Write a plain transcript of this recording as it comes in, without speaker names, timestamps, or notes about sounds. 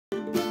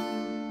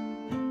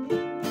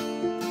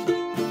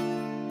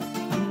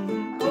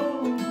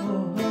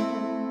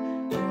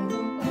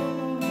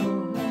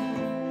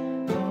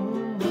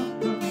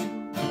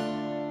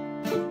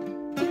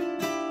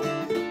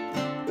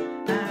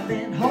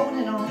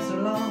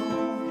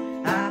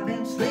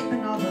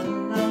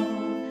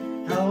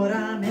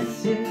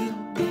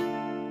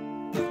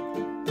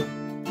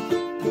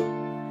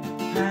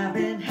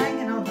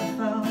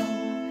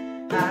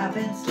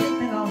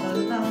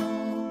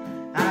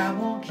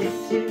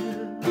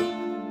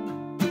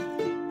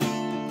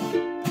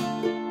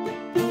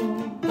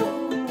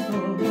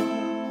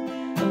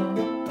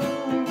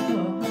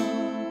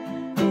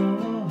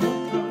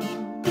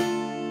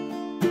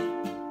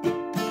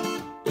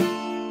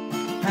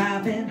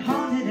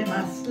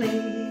my sleep.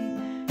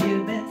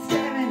 You've been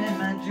staring in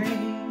my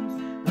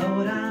dreams.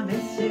 Lord, I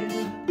miss you.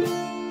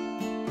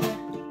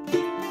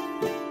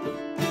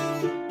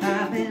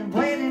 I've been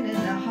waiting in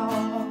the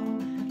hall,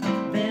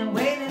 been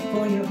waiting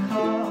for your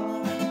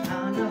call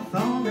on the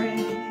phone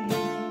rings.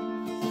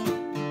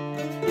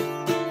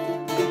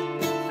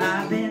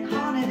 I've been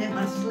haunted in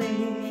my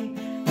sleep.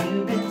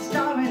 You've been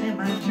starring in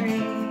my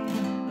dreams.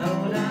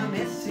 Lord, I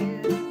miss you.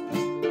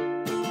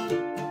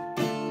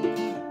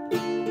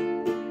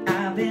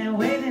 I've been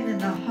waiting in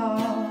the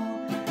hall,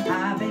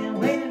 I've been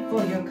waiting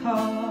for your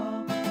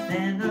call,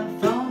 then the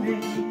phone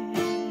rings.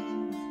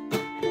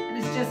 And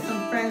it's just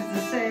some friends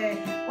to say,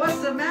 what's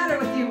the matter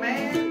with you,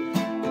 man?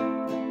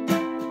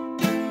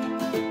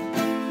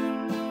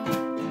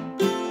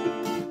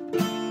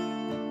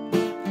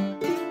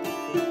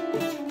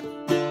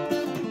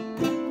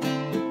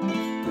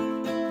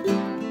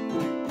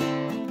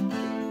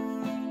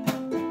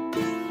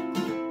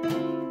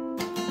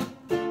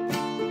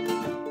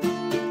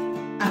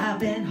 I've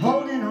been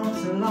holding on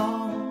so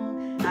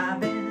long, I've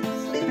been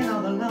sleeping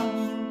all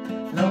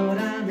alone. Lord,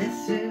 I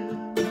miss you.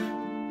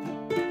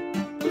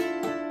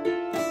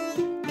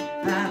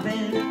 I've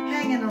been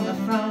hanging on the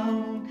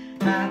phone,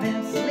 I've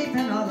been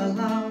sleeping all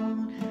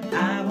alone.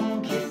 I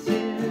won't kiss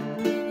you.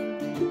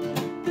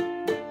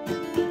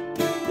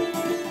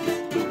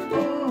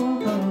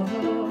 Oh, oh,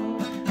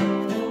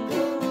 oh,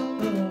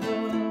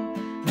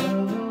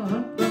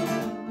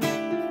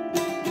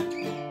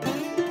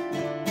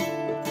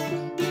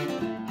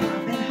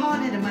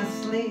 in my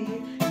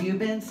sleep, you've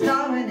been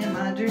starring in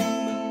my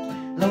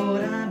dreams.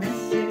 Lord, I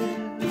miss you.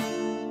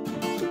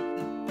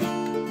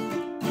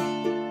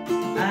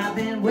 I've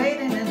been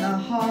waiting in the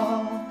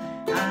hall,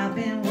 I've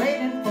been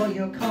waiting for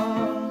your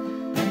call,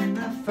 and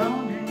the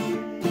phone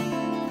rings.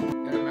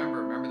 You gotta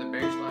remember the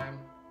bass line?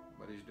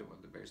 What he's doing,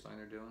 what the bass line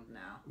they're doing? No.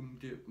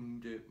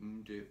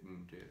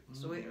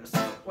 So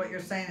what you're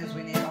saying is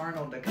we need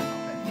Arnold to come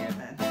up in here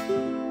then,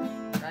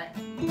 right?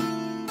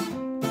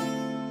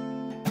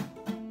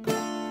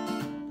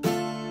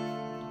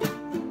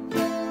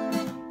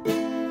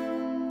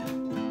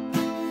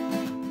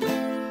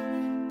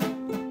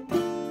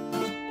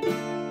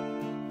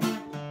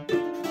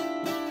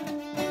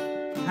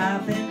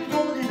 I've been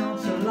holding on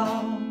so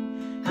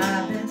long,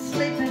 I've been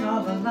sleeping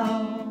all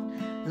alone.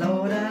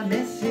 Lord, I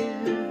miss you.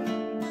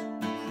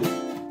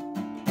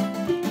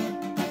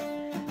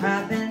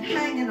 I've been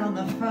hanging on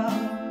the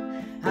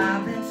phone,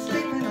 I've been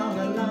sleeping all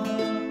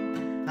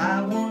alone.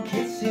 I won't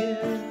kiss you.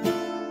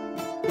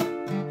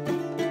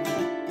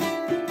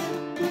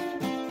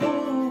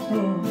 Oh,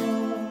 oh,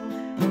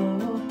 oh,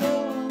 oh,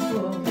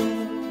 oh,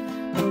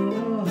 oh,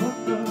 oh,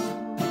 oh.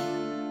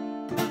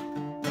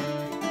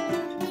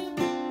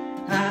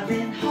 I've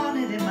been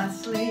haunted in my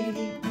sleep,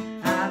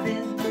 I've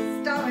been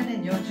starring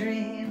in your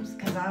dreams,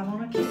 'cause I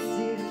wanna kiss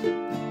you.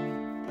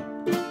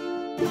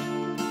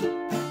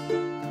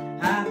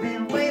 I've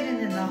been waiting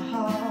in the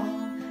hall,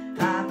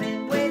 I've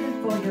been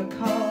waiting for your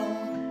call,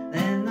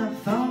 then the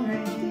phone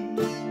rings.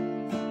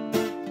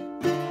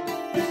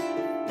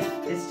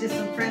 It's just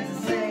some friends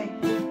that say,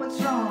 what's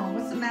wrong,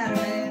 what's the matter,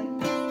 man?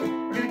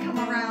 We're gonna come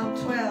around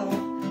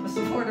 12 with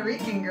some Puerto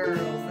Rican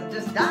girls that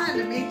just dying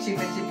to meet you,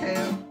 Mitchy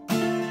Poo.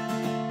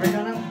 We're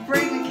gonna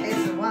bring a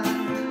case of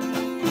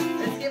wine.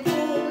 Let's get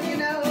full, you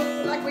know,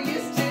 like we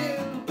used to.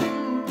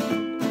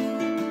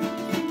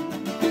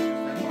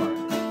 I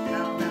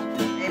don't know.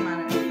 A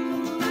minor.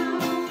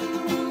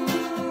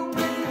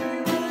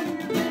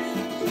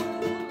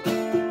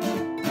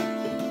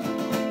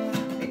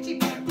 Mitchy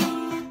Poo.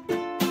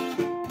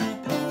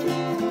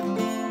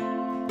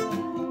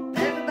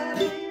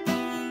 Everybody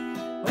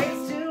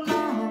waits too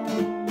long.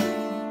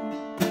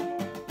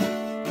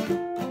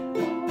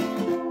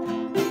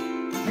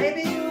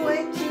 Maybe you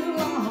wait too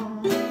long.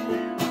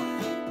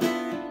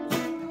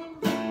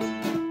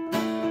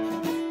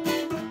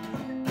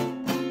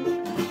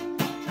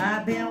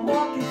 I've been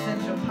walking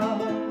Central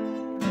Park,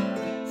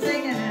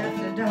 singing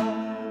after dark.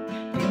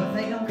 People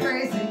think I'm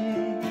crazy.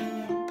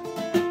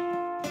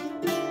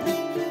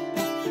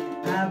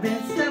 I've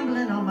been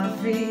stumbling on my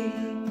feet,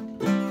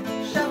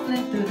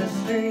 shuffling through the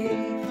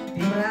street.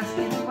 People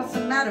asking, what's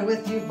the matter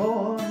with you,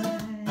 boy?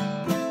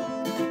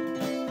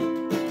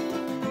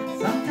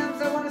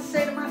 Sometimes I want to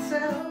say to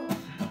myself,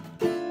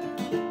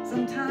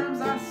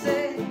 sometimes I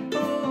say,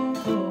 oh,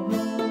 oh,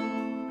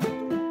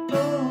 oh,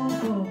 oh,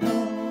 oh, oh,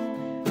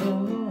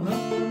 oh, oh.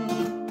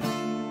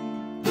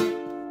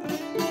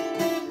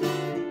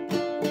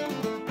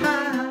 Ha,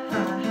 ha,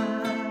 ha,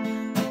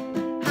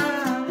 ha, ha,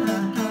 ha,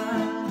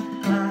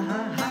 ha,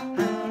 ha,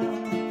 ha.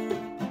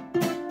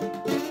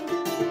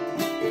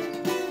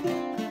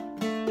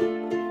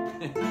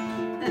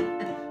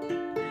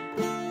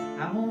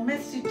 I won't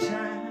miss you,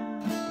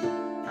 child.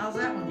 How's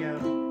that one go?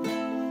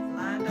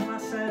 Lying to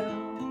myself,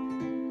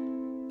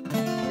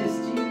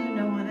 just you,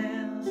 no one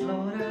else.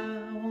 Lord, I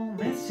won't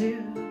miss you.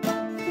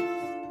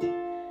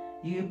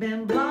 You've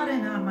been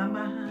blotting out my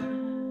mind.